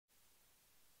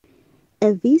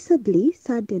A visibly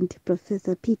saddened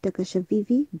Professor Peter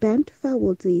Katjavivi bent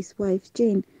farewell to his wife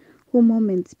Jane, who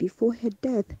moments before her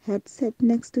death had sat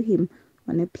next to him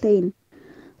on a plane.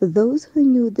 Those who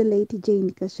knew the late Jane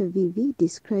Katjavivi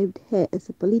described her as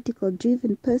a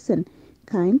politically-driven person,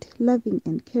 kind, loving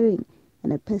and caring,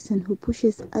 and a person who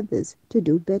pushes others to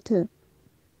do better.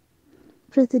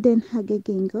 President Hage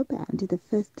Geingob and the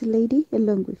First Lady,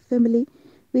 along with family,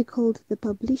 recalled the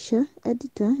publisher,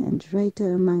 editor and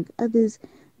writer, among others,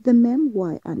 the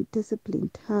memoir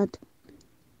Undisciplined Heart.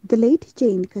 The late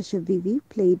Jane Katjavivi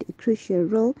played a crucial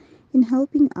role in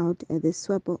helping out at the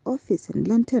Swabo office in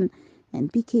London and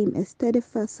became a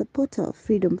steadfast supporter of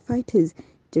freedom fighters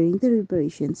during the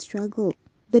liberation struggle.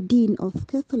 The Dean of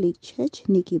Catholic Church,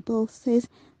 Nikki Ball, says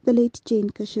the late Jane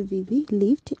Katjavivi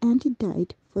lived and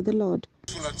died for the Lord.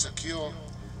 And secure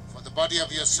for the body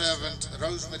of your servant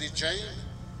Rosemary Jane,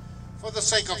 for the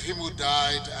sake of him who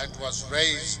died and was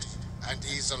raised and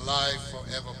is alive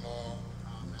forevermore.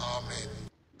 Amen.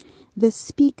 The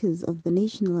speakers of the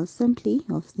National Assembly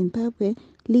of Zimbabwe,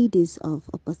 leaders of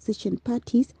opposition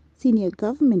parties, senior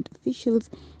government officials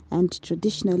and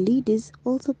traditional leaders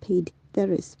also paid their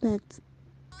respects.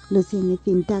 Luciani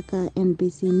Findaka,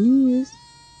 NBC News,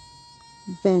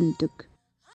 Windhoek.